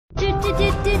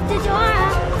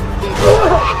Dora.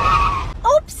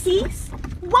 Oopsies!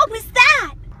 What was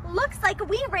that? Looks like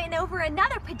we ran over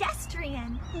another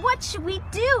pedestrian. What should we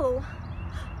do?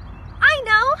 I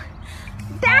know!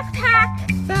 Backpack!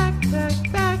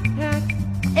 Backpack.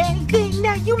 Anything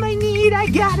that you may need, I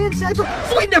got inside.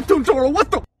 Wait, Neptune, Dora,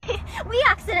 what the? We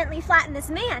accidentally flattened this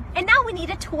man, and now we need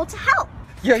a tool to help.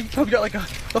 Yeah, you probably got like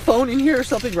a phone in here or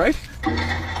something, right?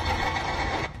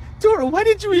 Dora, why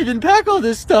did you even pack all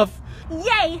this stuff?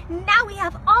 Yay! Now we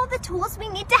have all the tools we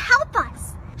need to help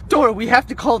us. Dora, we have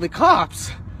to call the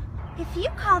cops. If you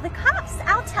call the cops,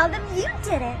 I'll tell them you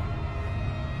did it.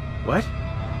 What?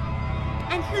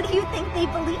 And who do you think they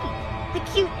believe? The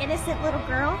cute, innocent little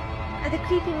girl? Or the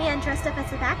creepy man dressed up as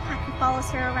a backpack who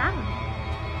follows her around?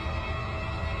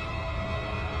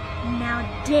 Now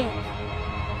dig.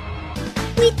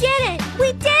 We did it!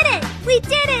 We did it! We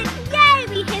did it! Yay!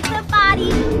 We hit the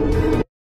body!